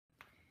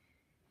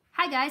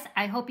Hi guys,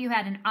 I hope you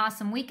had an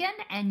awesome weekend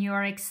and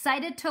you're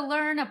excited to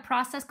learn a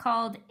process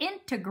called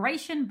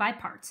integration by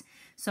parts.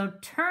 So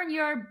turn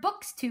your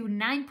books to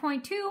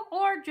 9.2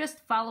 or just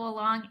follow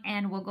along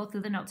and we'll go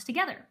through the notes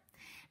together.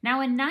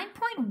 Now in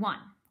 9.1,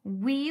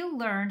 we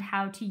learned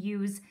how to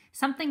use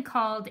something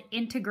called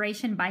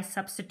integration by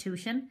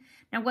substitution.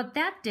 Now what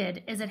that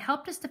did is it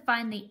helped us to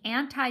find the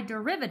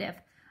antiderivative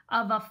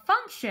of a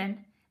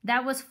function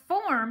that was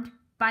formed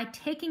by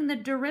taking the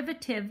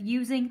derivative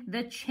using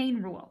the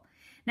chain rule.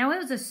 Now, it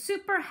was a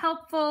super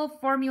helpful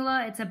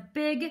formula. It's a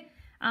big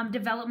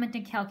development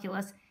in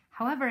calculus.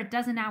 However, it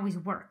doesn't always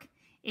work.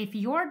 If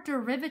your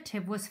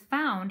derivative was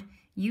found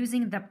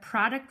using the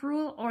product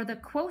rule or the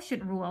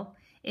quotient rule,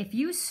 if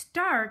you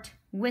start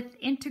with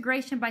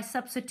integration by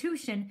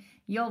substitution,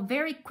 you'll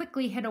very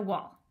quickly hit a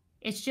wall.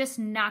 It's just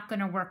not going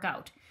to work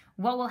out.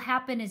 What will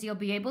happen is you'll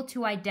be able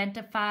to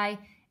identify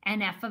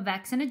an f of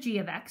x and a g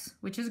of x,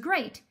 which is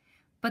great.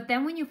 But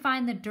then when you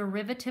find the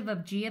derivative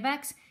of g of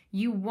x,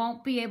 you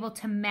won't be able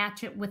to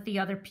match it with the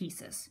other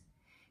pieces.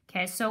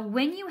 Okay, so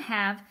when you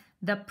have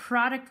the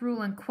product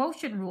rule and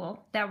quotient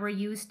rule that were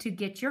used to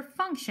get your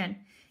function,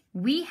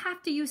 we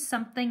have to use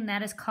something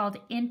that is called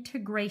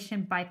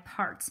integration by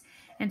parts.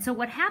 And so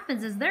what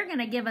happens is they're going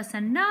to give us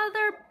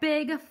another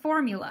big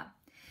formula.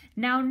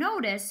 Now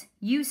notice,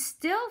 you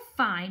still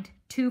find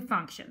two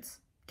functions,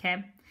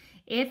 okay?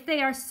 If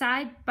they are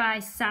side by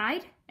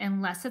side,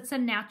 unless it's a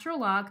natural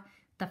log,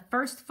 the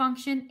first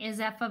function is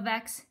f of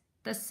x,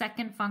 the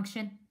second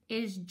function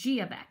is g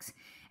of x.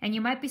 And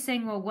you might be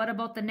saying, well, what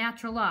about the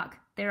natural log?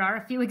 There are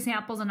a few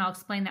examples and I'll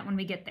explain that when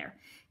we get there.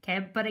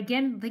 Okay, but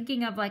again,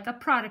 thinking of like a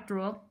product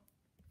rule,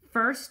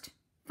 first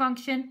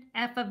function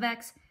f of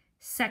x,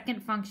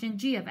 second function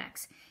g of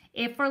x.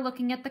 If we're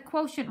looking at the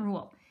quotient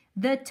rule,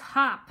 the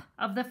top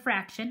of the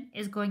fraction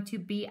is going to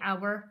be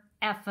our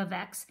f of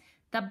x.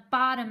 The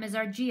bottom is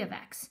our g of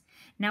x.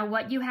 Now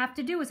what you have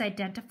to do is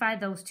identify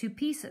those two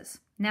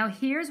pieces. Now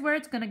here's where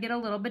it's going to get a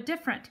little bit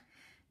different.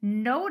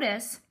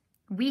 Notice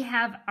we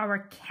have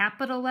our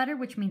capital letter,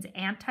 which means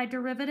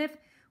antiderivative.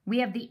 We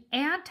have the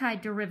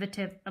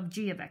antiderivative of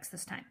g of x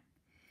this time.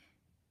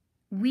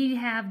 We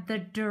have the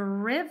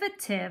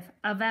derivative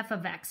of f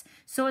of x.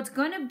 So it's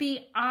going to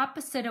be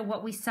opposite of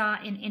what we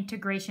saw in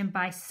integration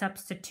by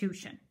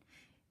substitution.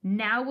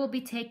 Now we'll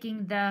be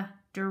taking the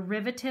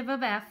derivative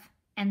of f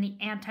and the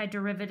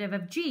antiderivative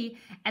of g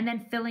and then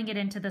filling it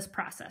into this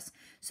process.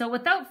 So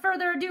without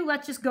further ado,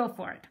 let's just go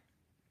for it.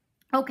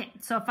 Okay,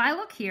 so if I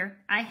look here,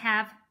 I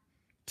have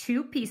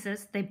two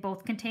pieces. They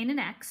both contain an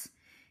x.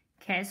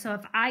 Okay, so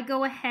if I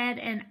go ahead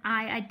and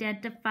I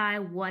identify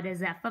what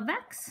is f of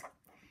x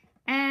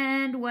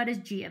and what is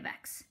g of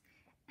x.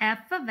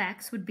 F of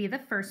x would be the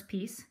first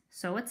piece,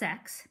 so it's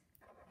x.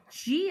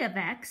 G of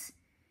x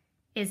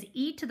is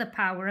e to the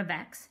power of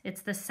x.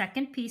 It's the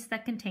second piece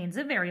that contains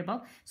a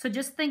variable. So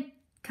just think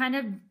kind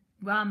of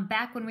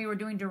back when we were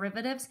doing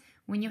derivatives,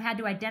 when you had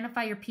to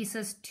identify your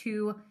pieces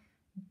to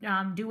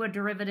do a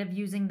derivative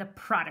using the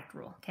product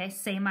rule, okay?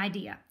 Same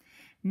idea.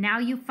 Now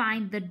you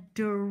find the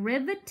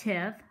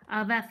derivative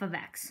of f of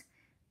x.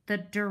 The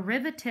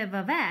derivative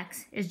of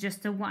x is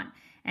just a 1.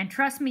 And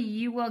trust me,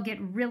 you will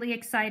get really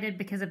excited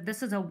because if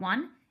this is a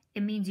 1,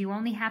 it means you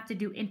only have to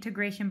do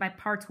integration by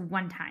parts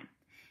one time.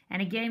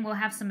 And again, we'll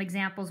have some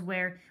examples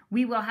where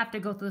we will have to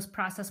go through this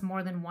process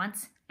more than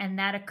once, and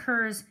that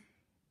occurs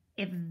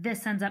if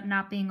this ends up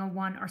not being a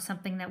 1 or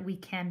something that we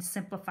can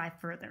simplify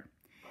further.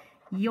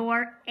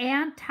 Your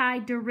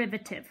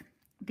antiderivative,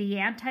 the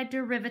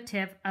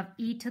antiderivative of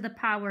e to the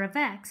power of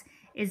x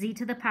is e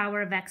to the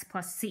power of x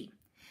plus c.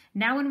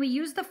 Now when we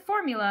use the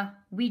formula,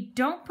 we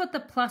don't put the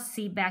plus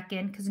c back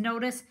in because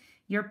notice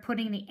you're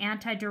putting the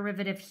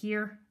antiderivative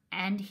here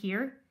and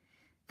here.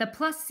 The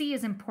plus c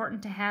is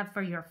important to have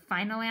for your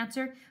final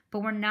answer,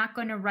 but we're not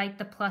going to write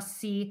the plus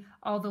c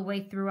all the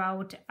way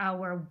throughout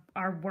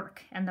our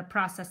work and the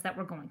process that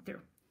we're going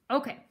through.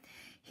 Okay.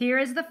 Here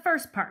is the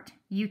first part.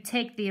 You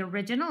take the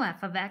original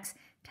f of x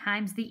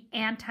times the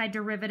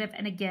antiderivative,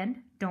 and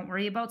again, don't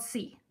worry about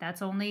c.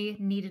 That's only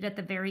needed at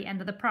the very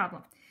end of the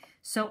problem.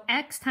 So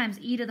x times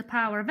e to the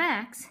power of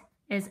x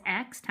is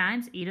x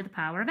times e to the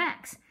power of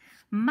x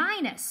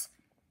minus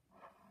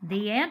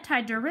the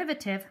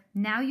antiderivative.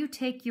 Now you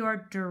take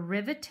your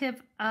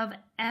derivative of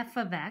f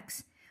of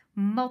x,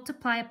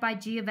 multiply it by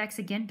g of x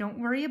again. Don't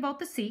worry about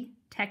the c.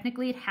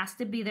 Technically, it has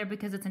to be there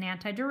because it's an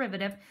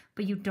antiderivative,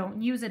 but you don't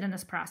use it in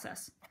this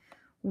process.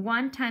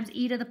 1 times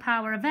e to the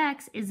power of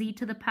x is e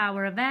to the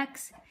power of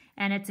x,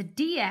 and it's a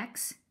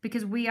dx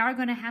because we are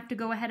going to have to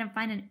go ahead and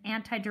find an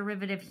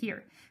antiderivative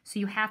here.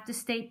 So you have to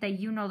state that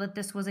you know that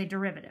this was a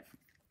derivative.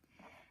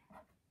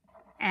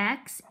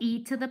 X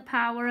e to the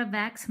power of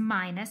x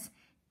minus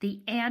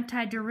the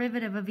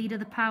antiderivative of e to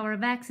the power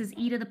of x is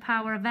e to the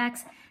power of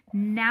x.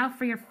 Now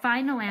for your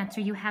final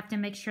answer, you have to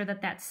make sure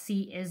that that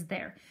c is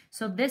there.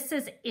 So this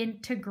is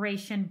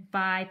integration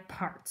by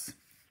parts.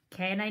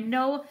 Okay, and I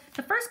know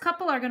the first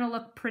couple are going to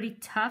look pretty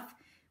tough.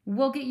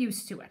 We'll get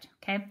used to it,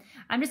 okay?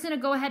 I'm just going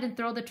to go ahead and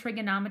throw the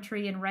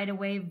trigonometry in right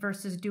away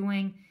versus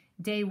doing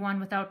day 1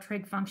 without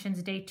trig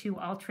functions, day 2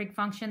 all trig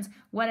functions.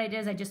 What I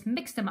did is I just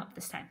mixed them up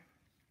this time.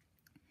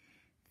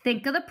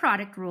 Think of the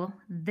product rule.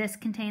 This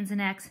contains an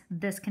x,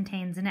 this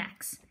contains an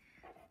x.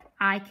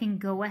 I can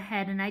go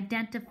ahead and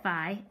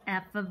identify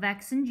f of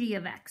x and g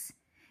of x.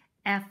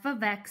 F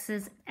of x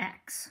is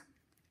x.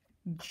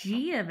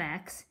 G of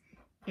x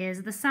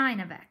is the sine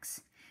of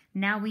x.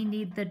 Now we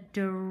need the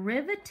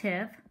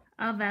derivative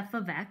of f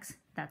of x.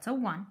 That's a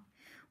 1.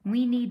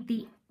 We need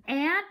the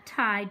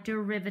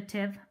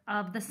antiderivative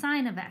of the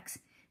sine of x.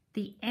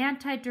 The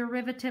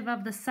antiderivative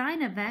of the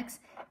sine of x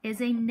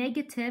is a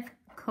negative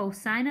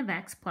cosine of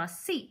x plus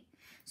c.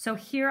 So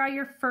here are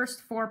your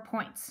first 4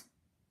 points.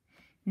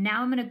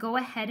 Now I'm going to go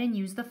ahead and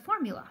use the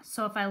formula.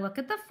 So if I look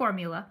at the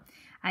formula,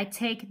 I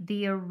take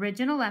the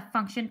original f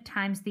function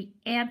times the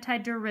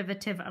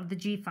antiderivative of the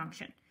g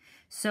function.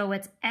 So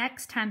it's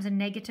x times a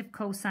negative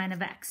cosine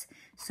of x.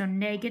 So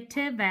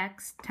negative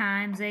x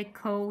times a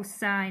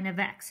cosine of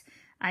x.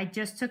 I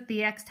just took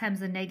the x times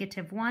the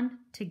negative 1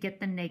 to get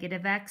the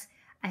negative x.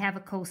 I have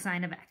a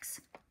cosine of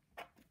x.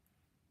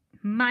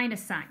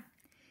 Minus sign.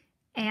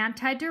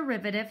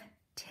 Antiderivative,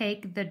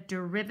 take the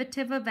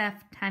derivative of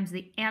f times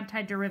the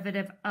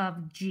antiderivative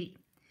of g.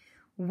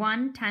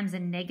 1 times a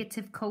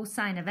negative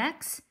cosine of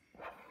x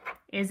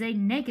is a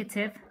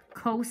negative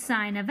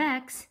cosine of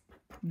x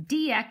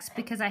dx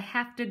because I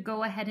have to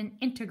go ahead and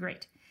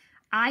integrate.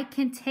 I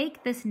can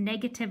take this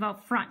negative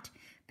out front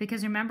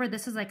because remember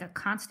this is like a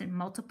constant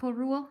multiple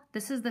rule.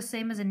 This is the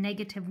same as a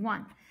negative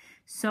 1.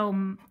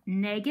 So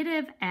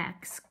negative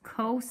x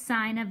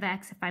cosine of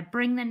x, if I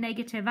bring the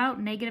negative out,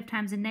 negative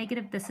times a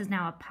negative, this is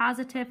now a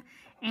positive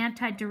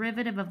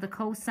antiderivative of the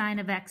cosine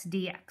of x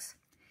dx.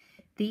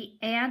 The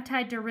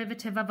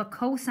antiderivative of a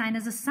cosine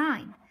is a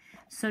sine.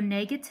 So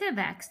negative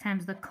x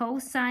times the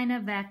cosine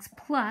of x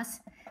plus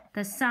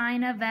the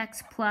sine of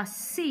x plus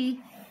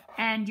c,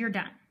 and you're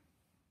done.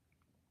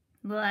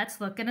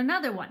 Let's look at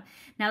another one.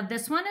 Now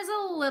this one is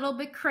a little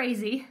bit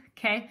crazy,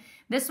 okay?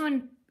 This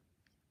one,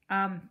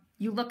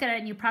 you look at it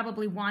and you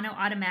probably want to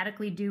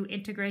automatically do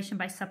integration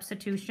by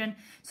substitution.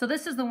 So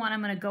this is the one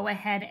I'm going to go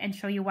ahead and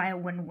show you why it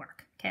wouldn't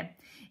work, okay?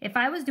 If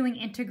I was doing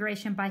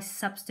integration by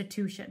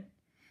substitution,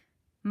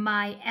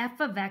 my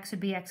f of x would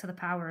be x to the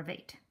power of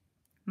 8.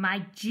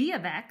 My g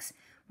of x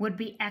would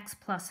be x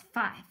plus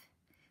 5.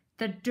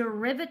 The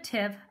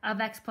derivative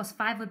of x plus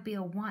 5 would be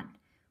a 1.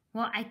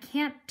 Well, I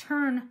can't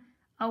turn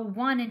a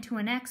 1 into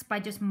an x by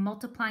just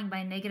multiplying by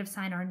a negative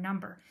sign or a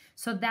number.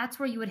 So that's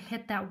where you would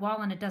hit that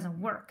wall and it doesn't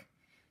work.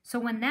 So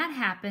when that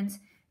happens,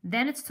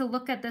 then it's to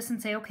look at this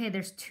and say, okay,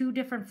 there's 2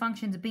 different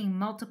functions being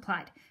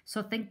multiplied.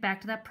 So think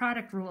back to that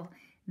product rule.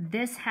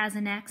 This has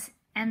an x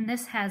and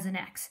this has an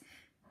x.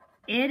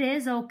 It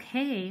is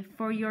okay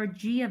for your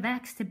g of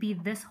x to be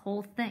this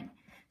whole thing.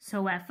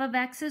 So f of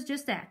x is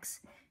just x.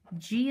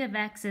 G of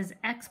x is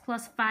x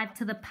plus 5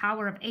 to the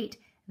power of 8.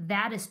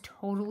 That is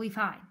totally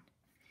fine.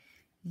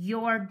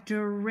 Your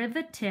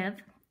derivative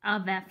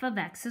of f of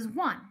x is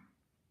 1.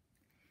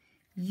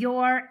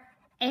 Your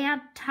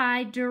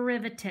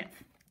antiderivative,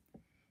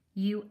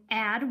 you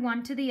add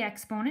 1 to the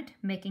exponent,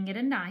 making it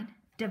a 9,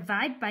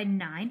 divide by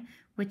 9,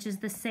 which is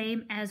the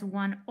same as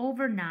 1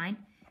 over 9,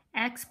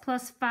 x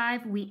plus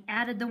 5, we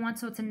added the 1,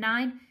 so it's a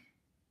 9,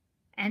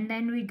 and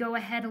then we go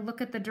ahead and look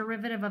at the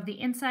derivative of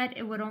the inside.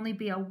 It would only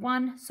be a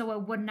 1, so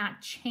it would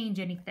not change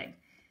anything.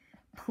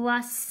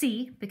 Plus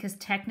c, because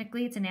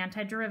technically it's an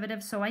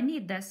antiderivative, so I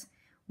need this.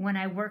 When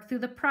I work through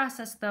the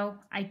process, though,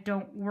 I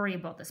don't worry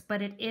about this,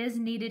 but it is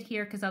needed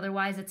here because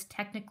otherwise it's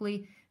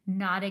technically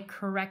not a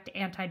correct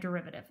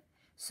antiderivative.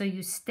 So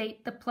you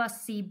state the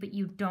plus c, but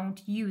you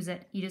don't use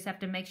it. You just have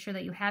to make sure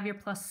that you have your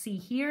plus c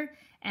here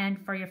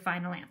and for your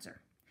final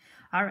answer.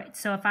 All right,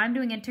 so if I'm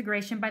doing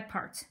integration by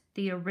parts,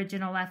 the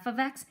original f of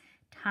x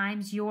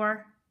times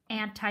your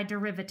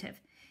antiderivative.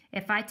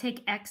 If I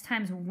take x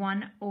times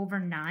 1 over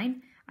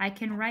 9, I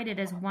can write it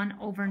as 1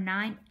 over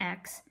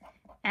 9x,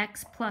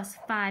 x plus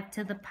 5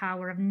 to the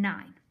power of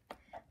 9,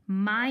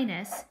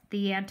 minus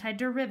the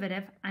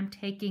antiderivative. I'm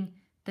taking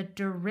the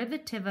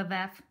derivative of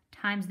f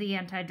times the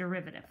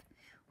antiderivative.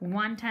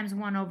 1 times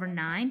 1 over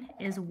 9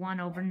 is 1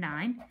 over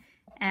 9.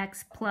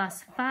 X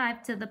plus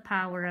 5 to the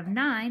power of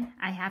 9,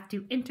 I have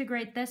to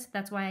integrate this.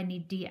 That's why I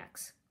need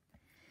dx.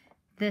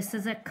 This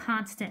is a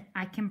constant.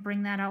 I can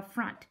bring that out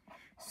front.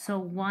 So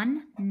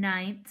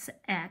 1/9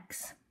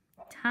 x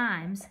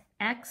times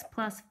x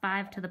plus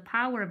 5 to the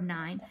power of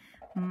 9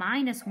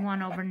 minus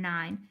 1 over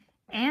 9,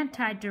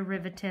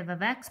 antiderivative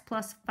of x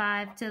plus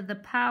 5 to the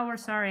power,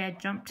 sorry, I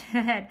jumped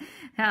ahead,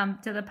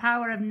 to the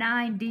power of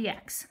 9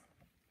 dx.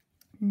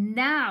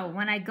 Now,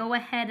 when I go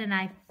ahead and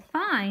I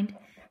find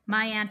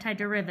my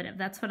antiderivative,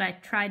 that's what I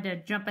tried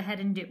to jump ahead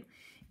and do.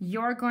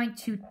 You're going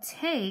to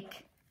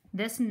take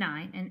this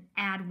 9 and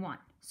add 1.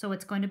 So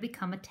it's going to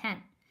become a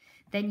 10.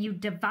 Then you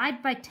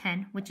divide by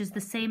 10, which is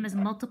the same as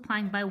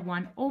multiplying by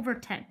 1 over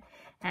 10.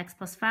 X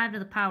plus 5 to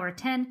the power of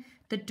 10.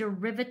 The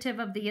derivative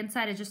of the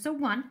inside is just a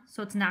 1,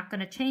 so it's not going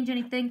to change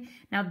anything.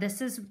 Now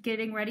this is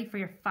getting ready for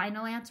your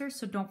final answer,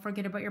 so don't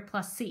forget about your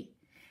plus c.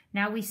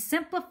 Now we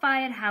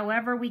simplify it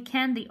however we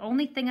can. The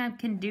only thing I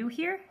can do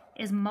here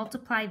is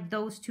multiply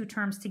those two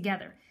terms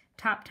together.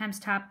 Top times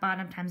top,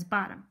 bottom times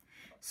bottom.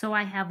 So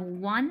I have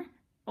 1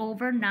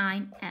 over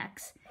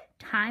 9x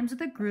times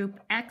the group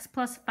x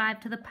plus 5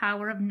 to the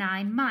power of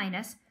 9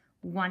 minus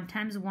 1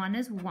 times 1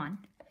 is 1.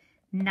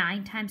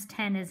 9 times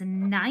 10 is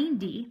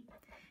 90.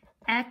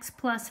 X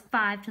plus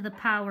 5 to the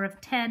power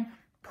of 10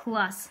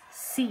 plus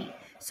c.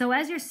 So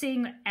as you're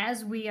seeing,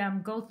 as we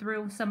go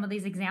through some of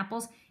these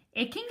examples,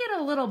 it can get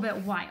a little bit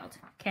wild,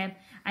 okay?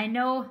 I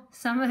know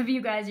some of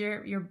you guys,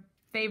 your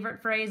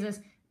favorite phrase is,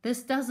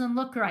 this doesn't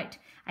look right.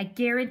 I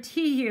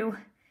guarantee you,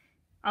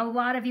 a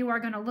lot of you are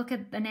going to look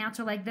at an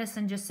answer like this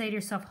and just say to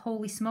yourself,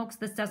 holy smokes,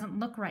 this doesn't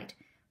look right.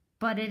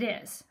 But it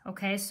is,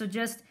 okay? So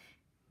just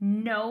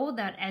know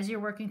that as you're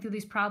working through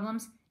these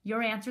problems,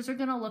 your answers are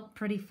going to look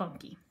pretty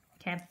funky,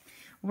 okay?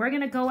 We're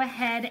going to go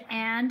ahead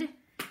and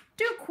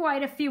do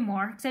quite a few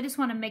more because I just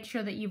want to make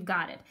sure that you've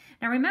got it.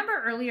 Now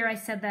remember earlier I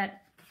said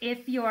that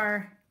if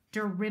your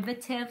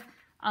derivative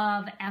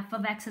of f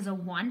of x is a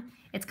 1,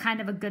 it's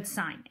kind of a good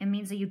sign. It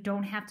means that you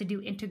don't have to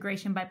do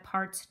integration by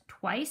parts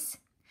twice.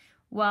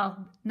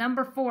 Well,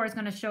 number 4 is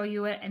going to show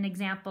you an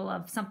example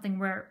of something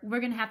where we're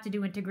going to have to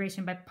do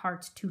integration by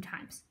parts 2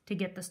 times to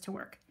get this to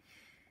work.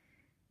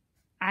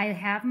 I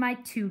have my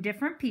 2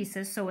 different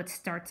pieces, so it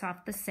starts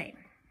off the same.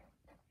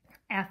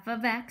 F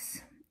of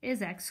x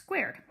is x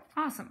squared.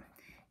 Awesome.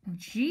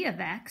 G of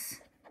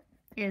x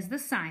is the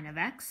sine of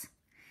x.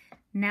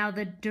 Now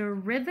the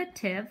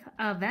derivative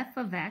of f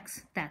of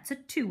x, that's a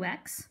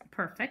 2x.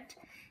 Perfect.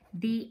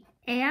 The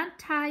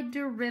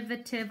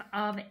antiderivative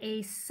of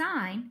a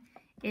sine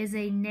is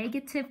a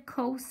negative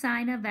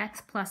cosine of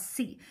x plus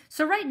c.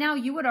 So right now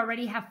you would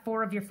already have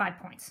 4 of your 5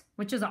 points,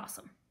 which is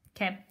awesome.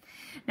 Okay.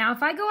 Now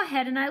if I go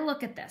ahead and I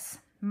look at this,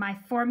 my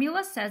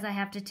formula says I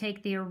have to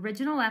take the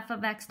original f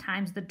of x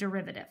times the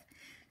derivative.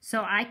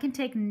 So I can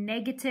take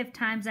negative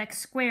times x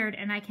squared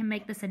and I can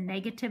make this a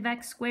negative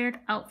x squared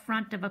out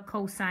front of a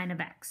cosine of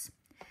x.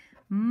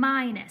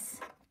 Minus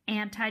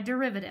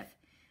antiderivative.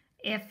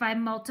 If I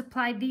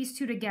multiply these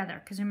two together,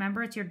 because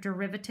remember it's your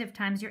derivative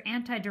times your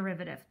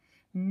antiderivative.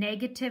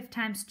 Negative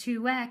times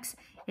 2x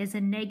is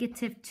a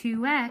negative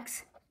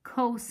 2x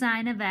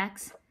cosine of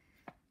x,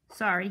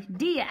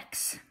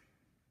 dx.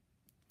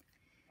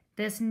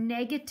 This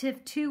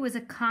negative 2 is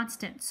a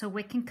constant, so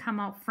it can come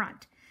out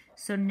front.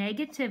 So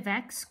negative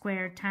x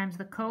squared times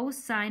the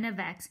cosine of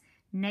x,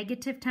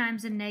 negative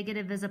times a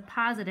negative is a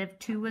positive,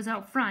 2 is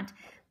out front,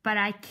 but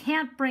I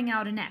can't bring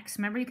out an x.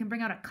 Remember, you can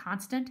bring out a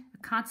constant. A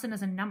constant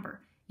is a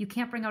number. You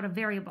can't bring out a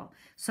variable.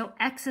 So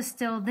x is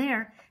still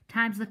there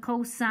times the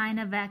cosine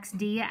of x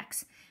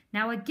dx.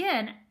 Now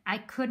again, I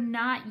could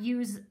not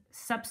use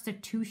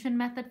substitution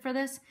method for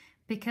this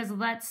because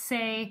let's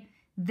say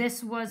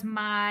this was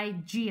my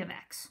g of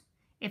x.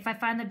 If I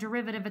find the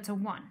derivative, it's a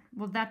 1.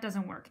 Well, that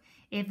doesn't work.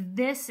 If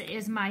this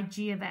is my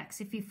g of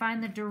x, if you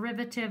find the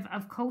derivative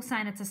of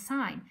cosine, it's a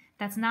sine.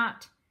 That's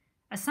not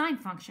a sine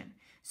function.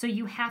 So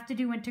you have to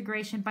do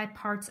integration by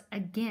parts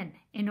again.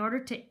 In order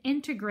to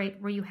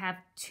integrate where you have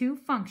 2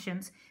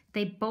 functions,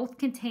 they both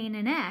contain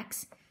an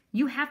x,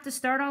 you have to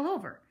start all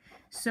over.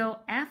 So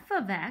f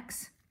of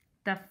x,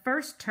 the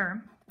first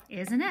term,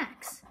 is an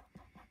x.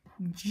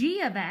 G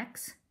of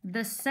x,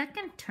 the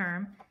second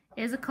term,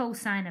 is a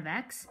cosine of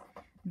x.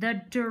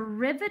 The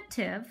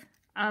derivative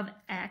of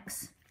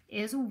x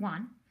is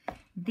 1.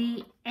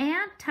 The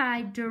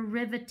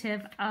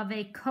antiderivative of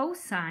a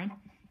cosine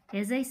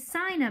is a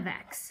sine of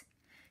x.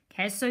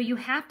 Okay, so you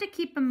have to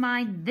keep in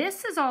mind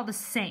this is all the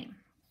same.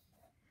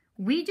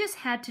 We just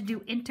had to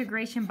do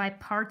integration by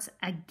parts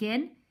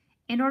again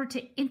in order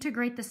to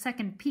integrate the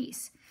second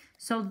piece.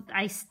 So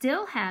I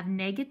still have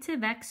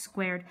negative x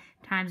squared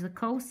times the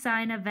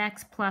cosine of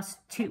x plus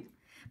 2.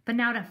 But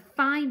now to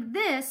find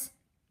this,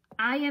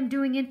 I am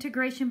doing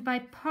integration by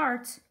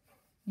parts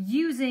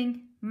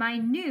using my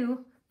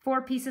new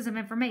 4 pieces of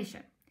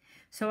information.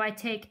 So I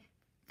take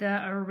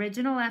the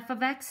original f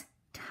of x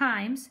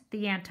times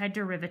the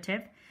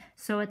antiderivative.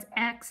 So it's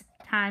x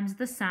times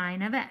the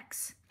sine of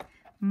x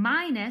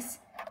minus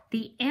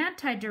the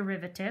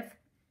antiderivative,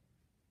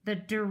 the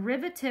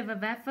derivative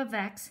of f of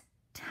x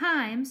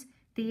times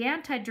the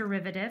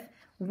antiderivative.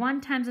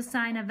 1 times the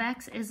sine of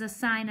x is a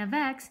sine of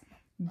x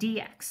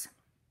dx.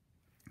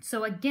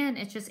 So again,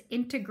 it's just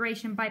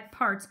integration by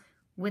parts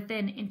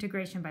within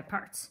integration by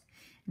parts.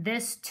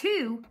 This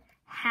 2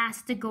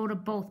 has to go to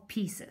both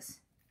pieces,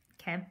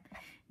 okay?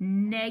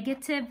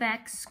 Negative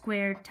x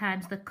squared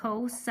times the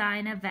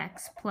cosine of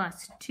x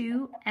plus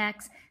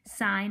 2x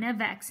sine of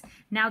x.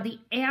 Now the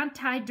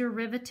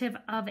antiderivative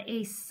of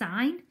a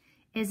sine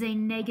is a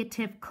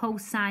negative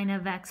cosine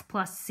of x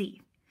plus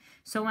c.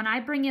 So when I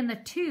bring in the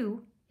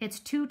 2, it's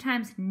 2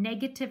 times a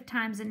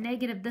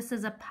negative. This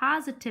is a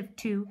positive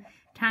 2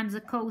 times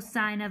the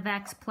cosine of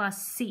x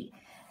plus c.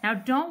 Now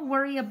don't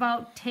worry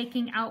about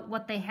taking out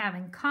what they have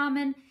in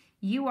common.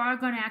 You are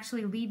going to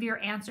actually leave your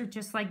answer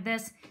just like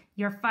this.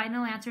 Your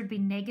final answer would be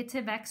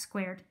negative x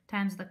squared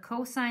times the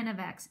cosine of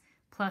x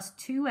plus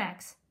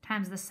 2x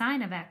times the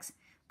sine of x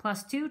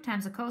plus 2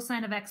 times the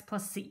cosine of x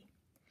plus c.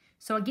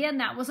 So again,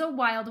 that was a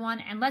wild one.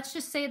 And let's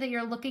just say that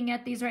you're looking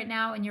at these right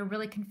now and you're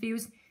really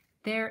confused.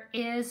 There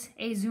is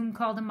a Zoom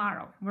call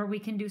tomorrow where we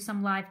can do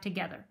some live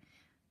together.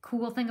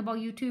 Cool thing about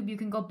YouTube, you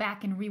can go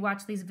back and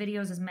rewatch these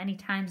videos as many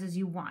times as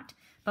you want.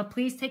 But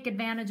please take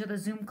advantage of the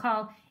Zoom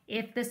call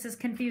if this is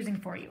confusing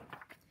for you.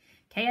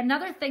 Okay,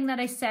 another thing that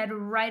I said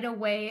right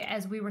away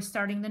as we were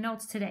starting the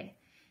notes today.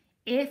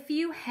 If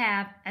you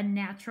have a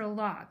natural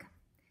log,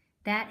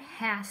 that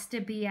has to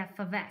be f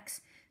of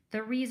x.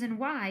 The reason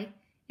why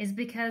is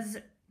because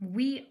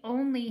we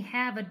only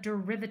have a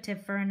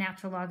derivative for a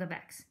natural log of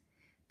x.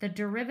 The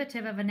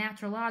derivative of a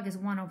natural log is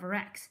 1 over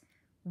x.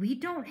 We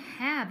don't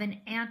have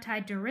an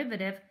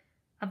antiderivative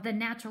of the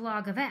natural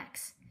log of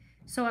x.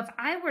 So if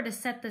I were to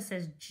set this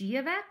as g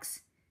of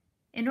x,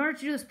 in order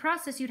to do this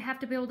process, you'd have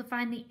to be able to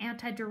find the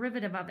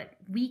antiderivative of it.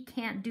 We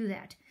can't do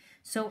that.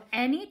 So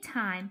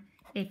anytime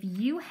if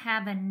you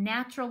have a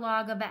natural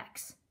log of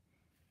x,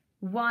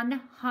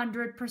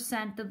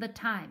 100% of the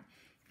time,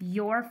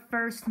 your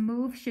first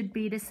move should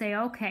be to say,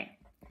 okay,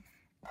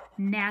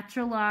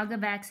 natural log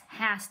of x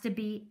has to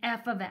be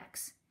f of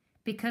x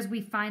because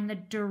we find the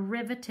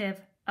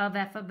derivative of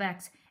f of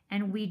x,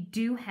 and we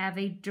do have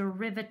a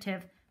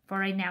derivative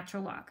for a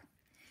natural log.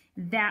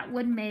 That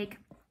would make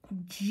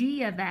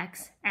g of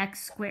x,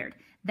 x squared.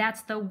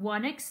 That's the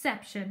one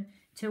exception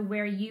to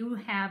where you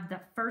have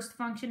the first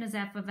function is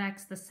f of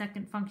x, the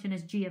second function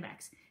is g of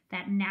x.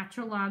 That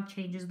natural log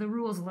changes the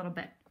rules a little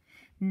bit.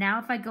 Now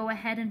if I go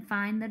ahead and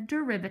find the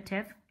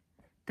derivative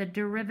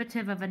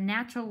of a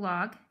natural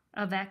log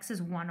of x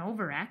is 1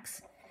 over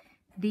x.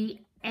 The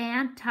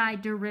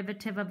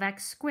antiderivative of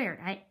x squared,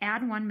 I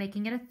add 1,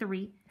 making it a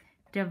 3.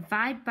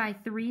 Divide by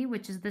 3,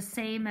 which is the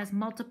same as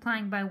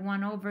multiplying by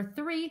 1 over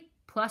 3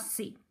 plus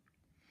c.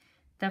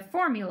 The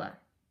formula,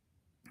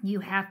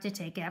 you have to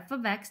take f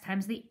of x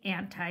times the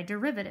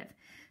antiderivative.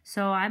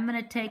 So I'm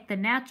going to take the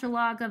natural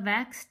log of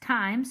x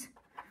times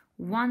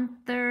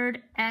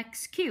 1/3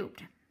 x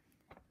cubed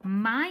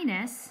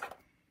minus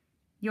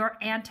your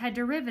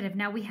antiderivative.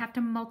 Now we have to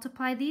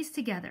multiply these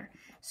together.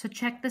 So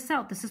check this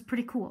out. This is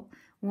pretty cool.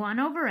 1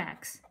 over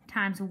x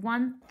times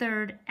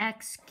 1/3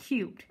 x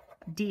cubed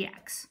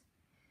dx.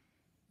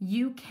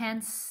 You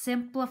can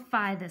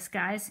simplify this,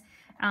 guys.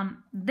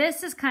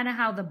 This is kind of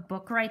how the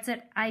book writes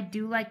it. I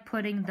do like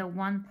putting the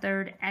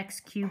 1/3 x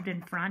cubed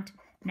in front,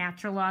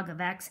 natural log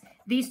of x.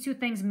 These two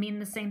things mean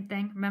the same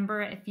thing.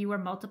 Remember, if you are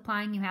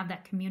multiplying, you have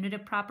that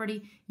commutative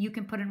property. You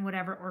can put it in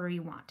whatever order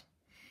you want.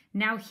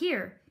 Now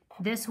here,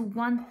 this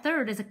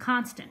 1/3 is a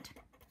constant.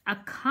 A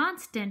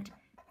constant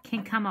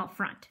can come out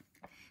front.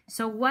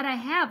 So what I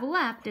have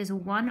left is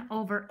 1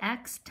 over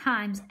x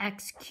times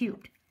x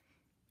cubed.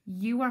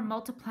 You are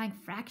multiplying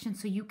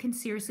fractions, so you can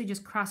seriously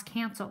just cross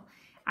cancel.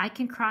 I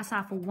can cross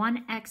off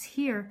 1x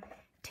here,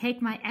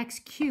 take my x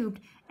cubed,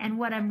 and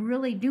what I'm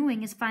really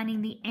doing is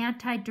finding the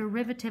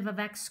antiderivative of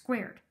x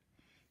squared.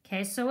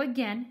 Okay, so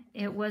again,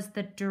 it was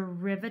the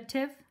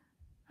derivative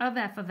of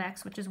f of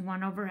x, which is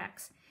 1 over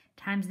x,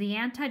 times the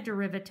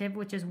antiderivative,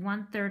 which is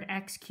 1/3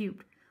 x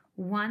cubed.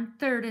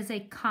 1/3 is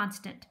a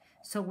constant,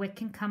 so it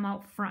can come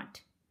out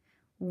front.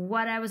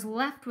 What I was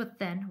left with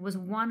then was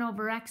 1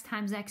 over x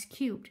times x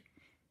cubed.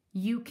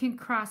 You can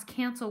cross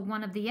cancel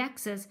one of the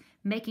x's,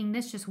 making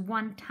this just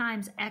 1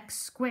 times x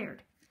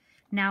squared.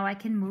 Now I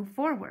can move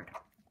forward.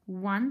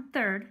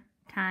 1/3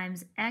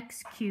 times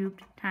x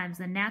cubed times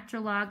the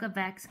natural log of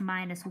x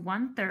minus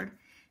 1/3,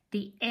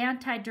 the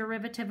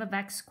antiderivative of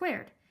x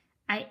squared.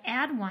 I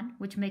add 1,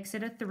 which makes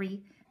it a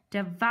 3,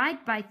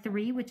 divide by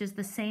 3, which is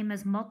the same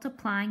as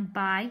multiplying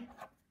by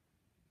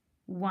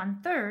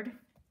 1/3.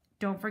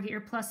 Don't forget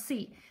your plus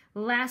c.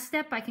 Last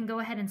step, I can go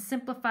ahead and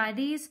simplify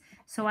these.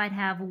 So I'd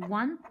have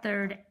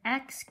 1/3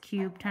 x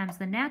cubed times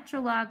the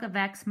natural log of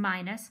x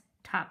minus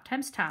top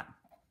times top,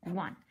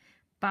 1.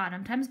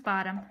 Bottom times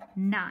bottom,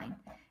 9.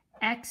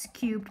 X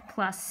cubed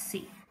plus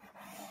c.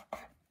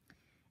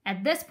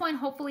 At this point,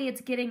 hopefully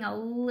it's getting a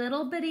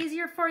little bit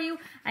easier for you.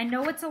 I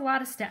know it's a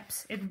lot of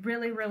steps. It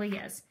really, really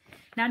is.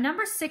 Now,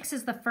 number 6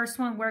 is the first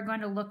one we're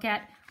going to look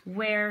at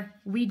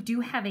where we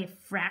do have a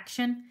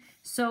fraction.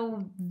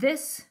 So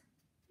this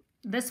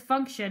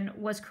function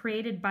was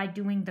created by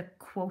doing the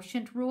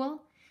quotient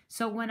rule.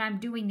 So when I'm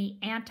doing the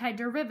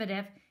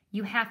antiderivative,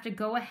 you have to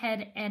go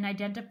ahead and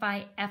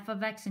identify f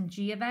of x and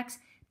g of x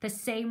the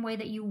same way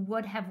that you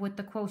would have with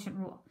the quotient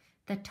rule.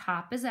 The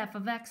top is f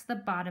of x, the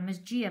bottom is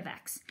g of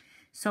x.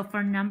 So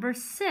for number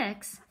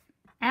 6,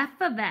 f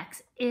of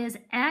x is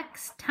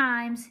x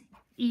times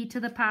e to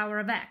the power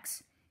of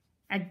x.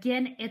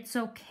 Again, it's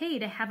okay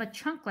to have a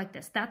chunk like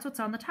this. That's what's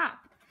on the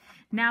top.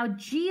 Now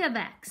g of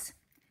x,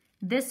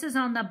 this is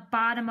on the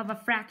bottom of a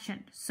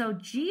fraction. So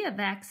g of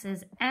x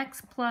is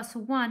x plus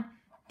 1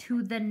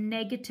 to the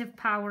negative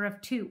power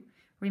of 2.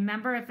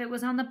 Remember, if it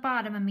was on the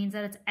bottom, it means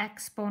that its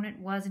exponent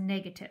was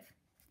negative.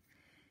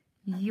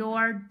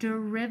 Your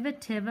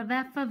derivative of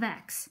f of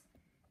x.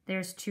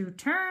 There's 2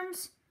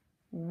 terms.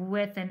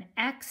 With an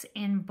x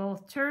in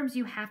both terms,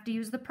 you have to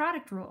use the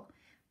product rule.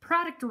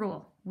 Product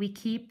rule, we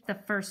keep the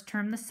first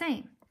term the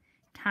same.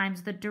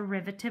 times the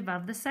derivative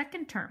of the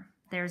second term.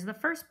 There's the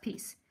first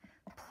piece.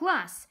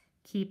 Plus,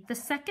 keep the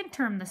second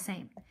term the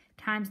same,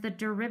 times the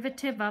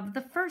derivative of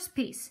the first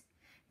piece.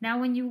 Now,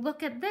 when you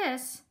look at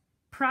this,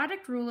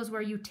 product rule is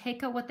where you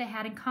take out what they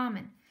had in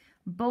common.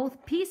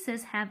 Both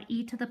pieces have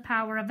e to the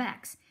power of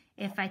x.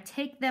 If I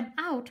take them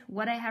out,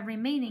 what I have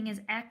remaining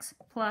is x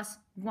plus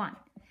 1.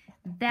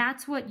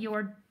 That's what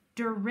your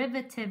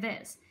derivative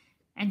is.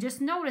 And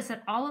just notice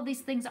that all of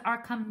these things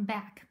are coming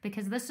back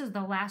because this is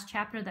the last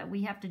chapter that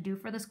we have to do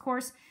for this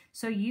course.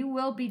 So you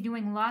will be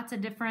doing lots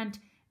of different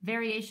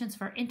variations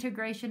for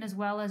integration as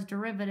well as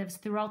derivatives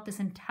throughout this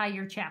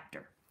entire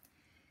chapter.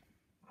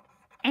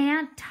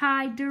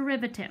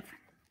 Antiderivative.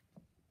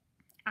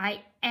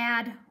 I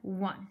add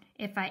 1.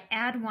 If I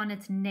add 1,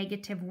 it's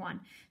negative 1.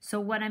 So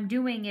what I'm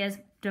doing is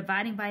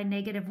dividing by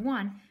negative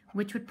 1,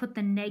 which would put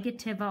the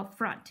negative out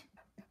front.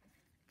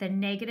 The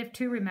negative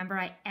 2, remember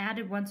I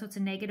added 1, so it's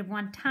a negative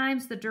 1,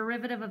 times the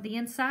derivative of the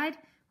inside.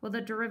 Well,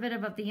 the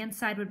derivative of the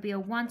inside would be a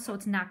 1, so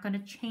it's not going to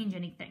change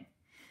anything.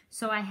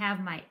 So I have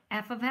my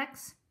f of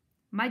x,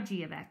 my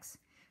g of x,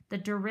 the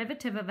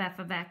derivative of f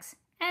of x,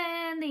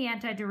 and the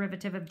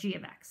antiderivative of g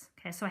of x.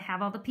 Okay, so I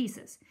have all the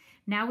pieces.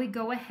 Now we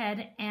go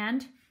ahead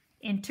and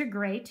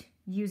integrate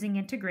using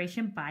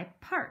integration by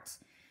parts.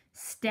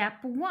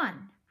 Step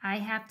 1, I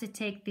have to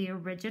take the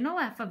original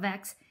f of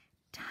x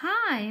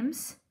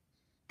times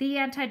the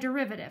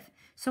antiderivative.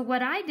 So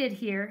what I did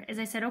here is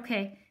I said,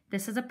 okay,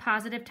 this is a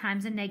positive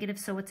times a negative,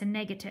 so it's a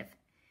negative.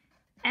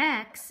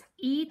 X,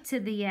 e to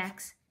the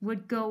x,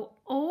 would go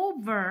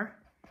over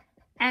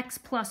x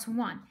plus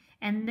 1.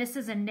 And this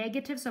is a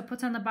negative, so it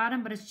puts on the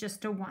bottom, but it's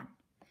just a 1.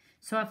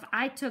 So if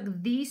I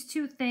took these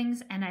two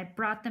things and I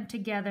brought them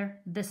together,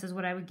 this is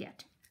what I would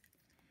get.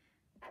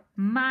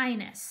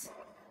 Minus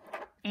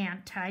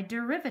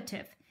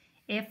antiderivative.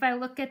 If I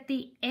look at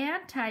the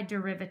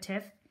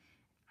antiderivative,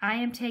 I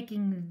am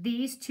taking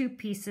these two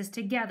pieces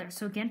together.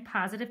 So again,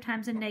 positive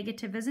times a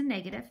negative is a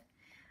negative.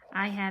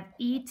 I have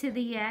e to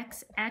the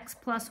x, x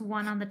plus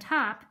 1 on the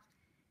top,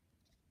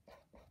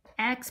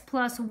 x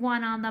plus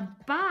 1 on the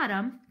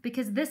bottom,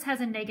 because this has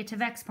a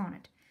negative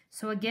exponent.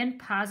 So again,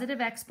 positive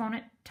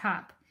exponent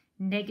top,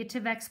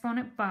 negative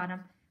exponent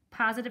bottom.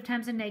 Positive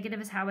times a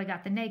negative is how I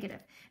got the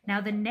negative.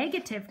 Now the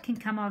negative can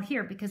come out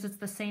here because it's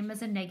the same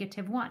as a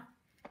negative 1.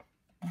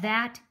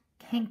 That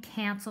can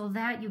cancel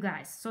that, you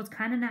guys. So it's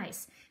kind of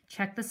nice.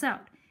 Check this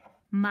out.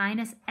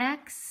 Minus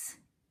x,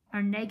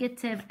 or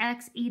negative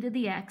x e to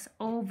the x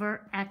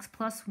over x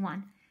plus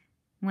 1.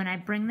 When I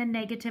bring the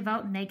negative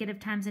out, negative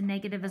times a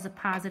negative is a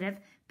positive.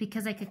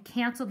 Because I could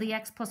cancel the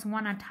x plus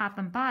 1 on top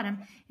and bottom,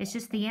 it's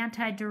just the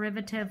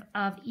antiderivative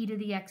of e to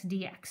the x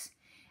dx.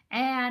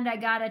 And I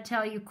gotta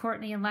tell you,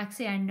 Courtney and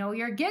Lexi, I know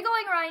you're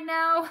giggling right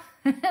now.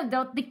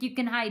 Don't think you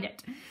can hide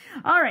it.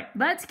 All right,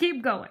 let's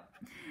keep going.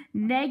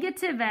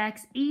 Negative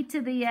x e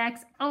to the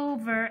x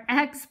over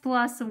x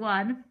plus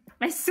 1.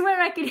 I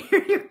swear I can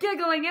hear you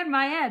giggling in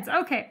my head.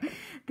 Okay,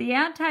 the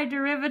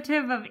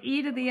antiderivative of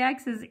e to the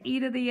x is e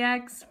to the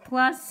x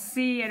plus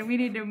c, and we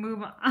need to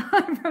move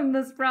on from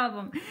this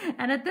problem.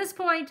 And at this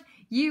point,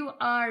 you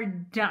are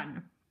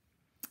done.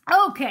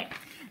 Okay,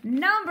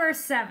 number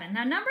 7.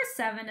 Now, number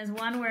 7 is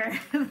one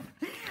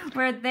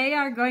where they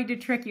are going to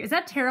trick you. Is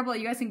that terrible?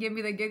 You guys can give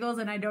me the giggles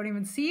and I don't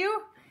even see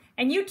you?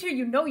 And you too,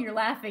 you know you're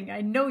laughing.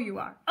 I know you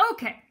are.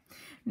 Okay,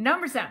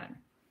 number 7.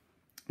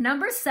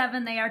 Number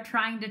 7, they are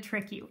trying to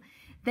trick you.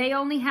 They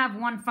only have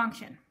one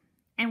function.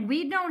 And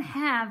we don't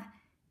have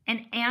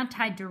an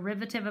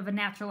antiderivative of a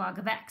natural log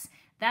of x.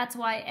 That's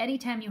why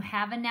anytime you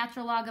have a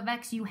natural log of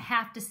x, you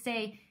have to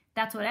say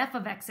that's what f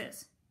of x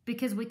is.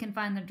 Because we can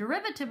find the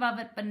derivative of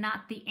it, but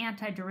not the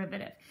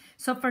antiderivative.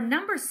 So for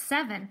number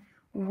 7,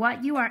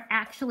 what you are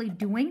actually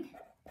doing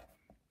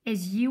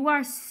is you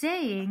are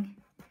saying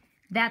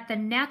that the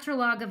natural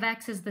log of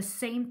x is the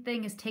same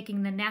thing as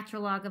taking the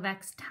natural log of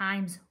x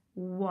times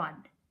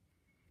 1.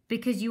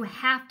 Because you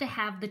have to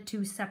have the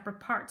two separate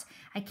parts.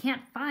 I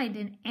can't find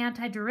an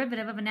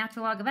antiderivative of a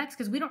natural log of x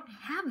because we don't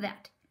have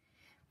that.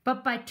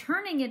 But by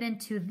turning it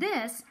into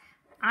this,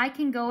 I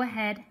can go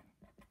ahead,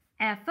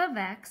 f of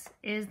x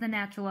is the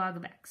natural log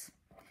of x.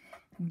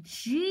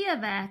 G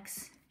of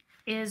x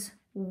is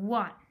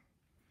 1.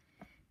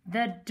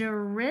 The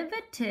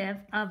derivative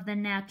of the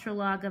natural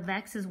log of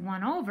x is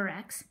 1 over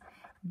x.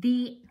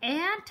 The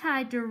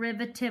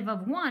antiderivative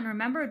of 1,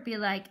 remember it'd be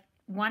like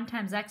 1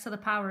 times x to the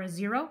power is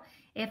 0.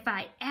 If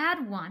I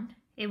add 1,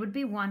 it would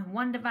be 1.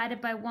 1 divided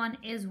by 1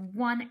 is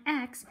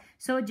 1x,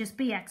 so it'd just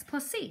be x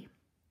plus c.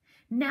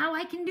 Now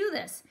I can do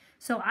this.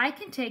 So I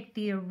can take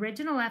the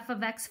original f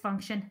of x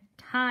function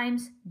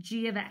times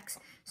g of x.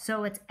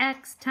 So it's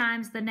x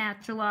times the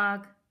natural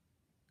log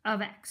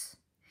of x.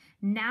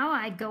 Now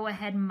I go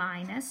ahead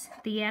minus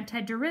the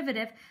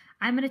antiderivative.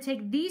 I'm going to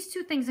take these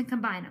two things and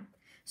combine them.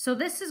 So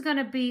this is going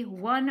to be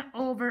 1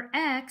 over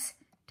x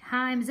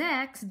times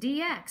x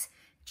dx.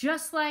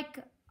 Just like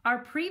our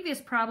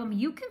previous problem,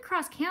 you can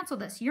cross-cancel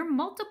this. You're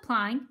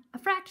multiplying a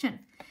fraction.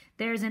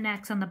 There's an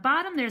x on the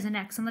bottom, there's an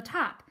x on the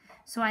top.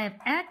 So I have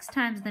x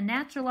times the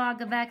natural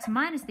log of x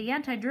minus the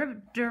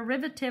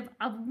antiderivative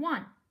of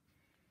 1.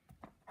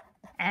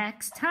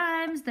 X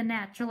times the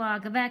natural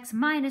log of x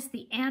minus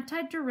the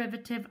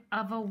antiderivative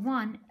of a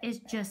 1 is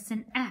just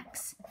an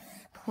x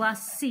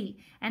plus c.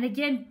 And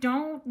again,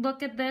 don't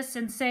look at this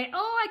and say,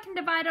 oh, I can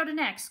divide out an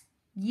x.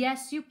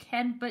 Yes, you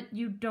can, but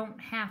you don't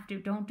have to.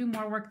 Don't do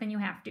more work than you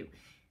have to.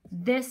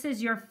 This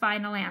is your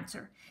final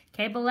answer.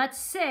 Okay, but let's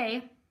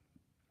say,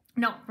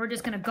 no, we're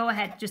just going to go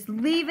ahead. Just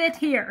leave it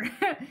here.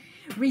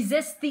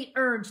 Resist the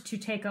urge to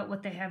take out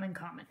what they have in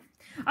common.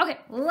 Okay,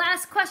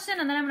 last question,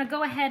 and then I'm going to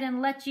go ahead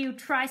and let you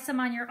try some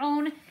on your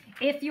own.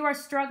 If you are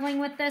struggling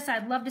with this,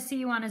 I'd love to see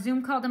you on a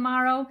Zoom call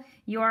tomorrow.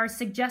 Your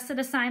suggested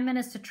assignment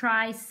is to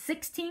try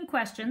 16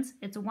 questions.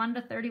 It's 1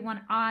 to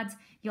 31 odds.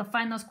 You'll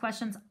find those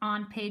questions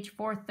on page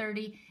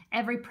 430.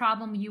 Every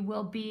problem you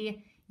will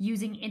be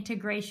using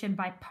integration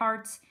by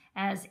parts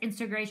as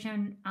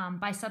integration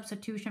by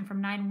substitution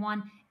from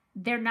 9-1.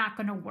 They're not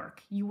going to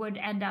work. You would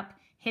end up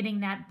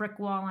hitting that brick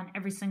wall on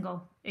every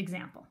single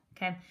example.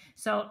 Okay,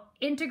 so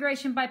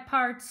integration by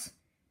parts,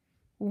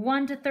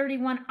 1 to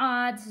 31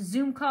 odds,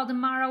 Zoom call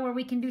tomorrow where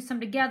we can do some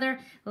together.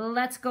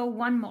 Let's go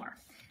one more.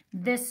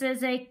 This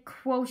is a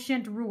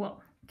quotient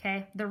rule,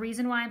 okay? The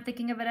reason why I'm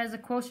thinking of it as a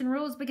quotient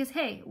rule is because,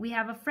 hey, we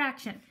have a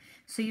fraction.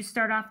 So you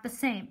start off the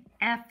same.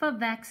 F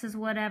of x is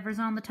whatever's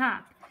on the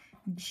top.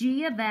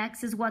 G of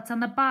x is what's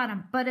on the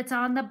bottom, but it's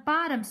on the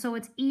bottom, so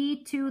it's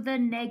e to the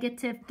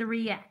negative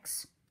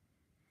 3x.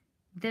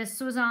 This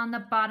was on the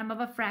bottom of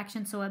a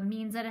fraction, so it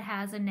means that it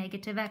has a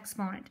negative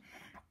exponent.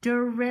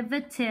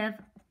 Derivative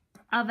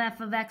of f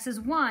of x is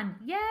 1.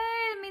 Yay!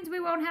 It means we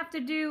won't have to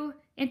do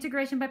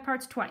integration by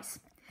parts twice.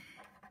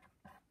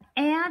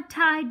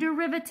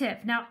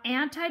 Antiderivative. Now,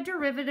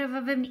 antiderivative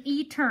of an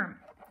e term.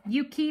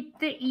 You keep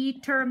the e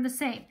term the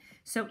same.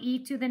 So e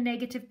to the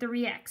negative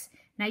 3x.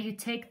 Now you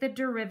take the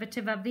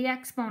derivative of the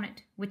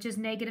exponent, which is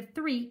negative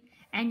 3,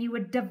 and you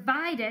would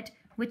divide it,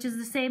 which is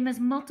the same as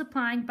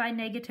multiplying by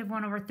negative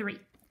 1 over 3.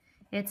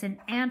 It's an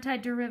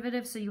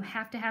antiderivative, so you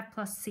have to have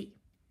plus c.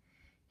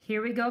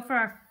 Here we go for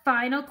our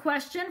final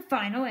question,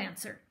 final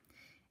answer.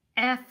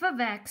 F of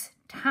x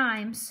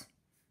times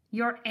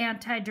your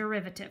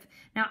antiderivative.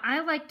 Now, I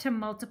like to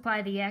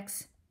multiply the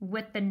x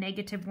with the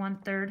negative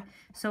 1/3,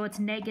 so it's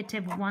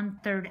negative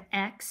 1/3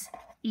 x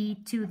e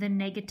to the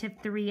negative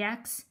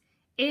 3x.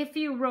 If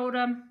you wrote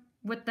them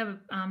with the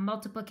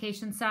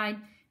multiplication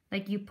sign,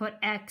 like you put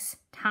x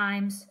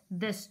times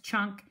this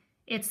chunk,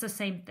 it's the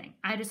same thing.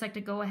 I just like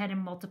to go ahead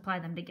and multiply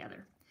them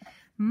together.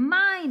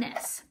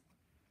 Minus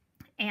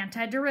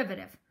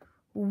antiderivative.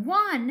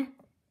 1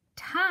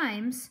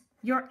 times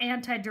your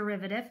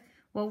antiderivative.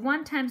 Well,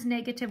 1 times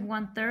negative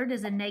 1/3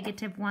 is a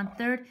negative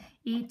 1/3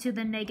 e to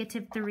the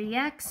negative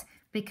 3x.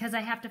 Because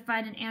I have to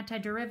find an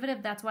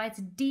antiderivative, that's why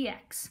it's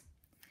dx.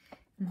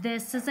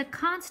 This is a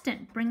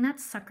constant. Bring that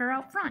sucker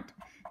out front.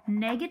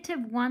 Negative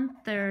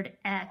 1/3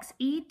 x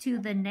e to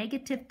the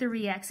negative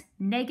 3x.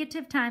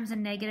 Negative times a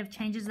negative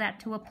changes that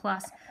to a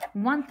plus.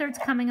 1/3's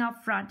coming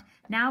out front.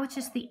 Now it's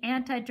just the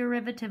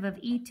antiderivative of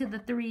e to the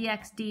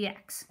 3x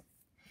dx.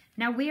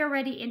 Now we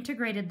already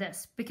integrated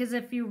this because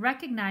if you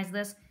recognize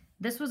this,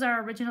 this was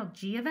our original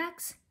g of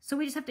x. So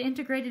we just have to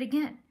integrate it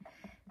again.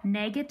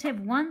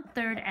 Negative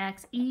 1/3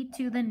 x e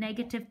to the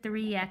negative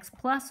 3x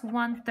plus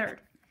 1/3.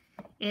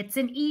 It's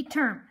an e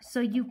term, so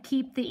you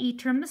keep the e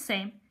term the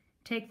same.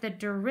 Take the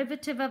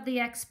derivative of the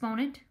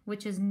exponent,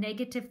 which is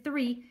negative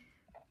 3.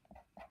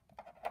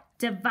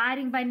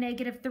 Dividing by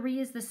negative 3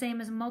 is the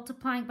same as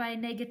multiplying by a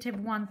negative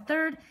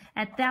 1/3.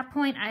 At that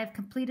point, I have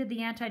completed the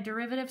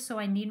antiderivative, so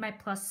I need my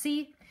plus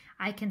c.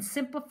 I can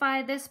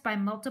simplify this by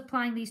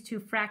multiplying these two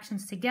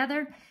fractions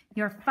together.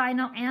 Your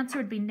final answer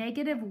would be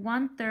negative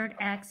 1/3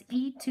 x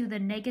e to the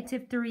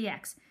negative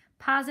 3x.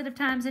 Positive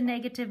times a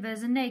negative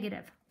is a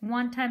negative.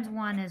 1 times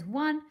 1 is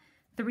 1.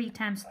 3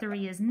 times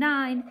 3 is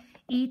 9.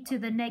 E to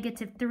the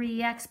negative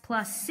 3x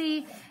plus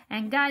c.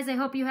 And guys, I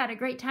hope you had a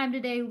great time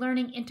today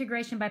learning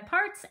integration by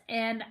parts.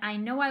 And I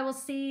know I will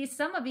see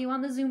some of you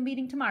on the Zoom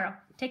meeting tomorrow.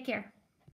 Take care.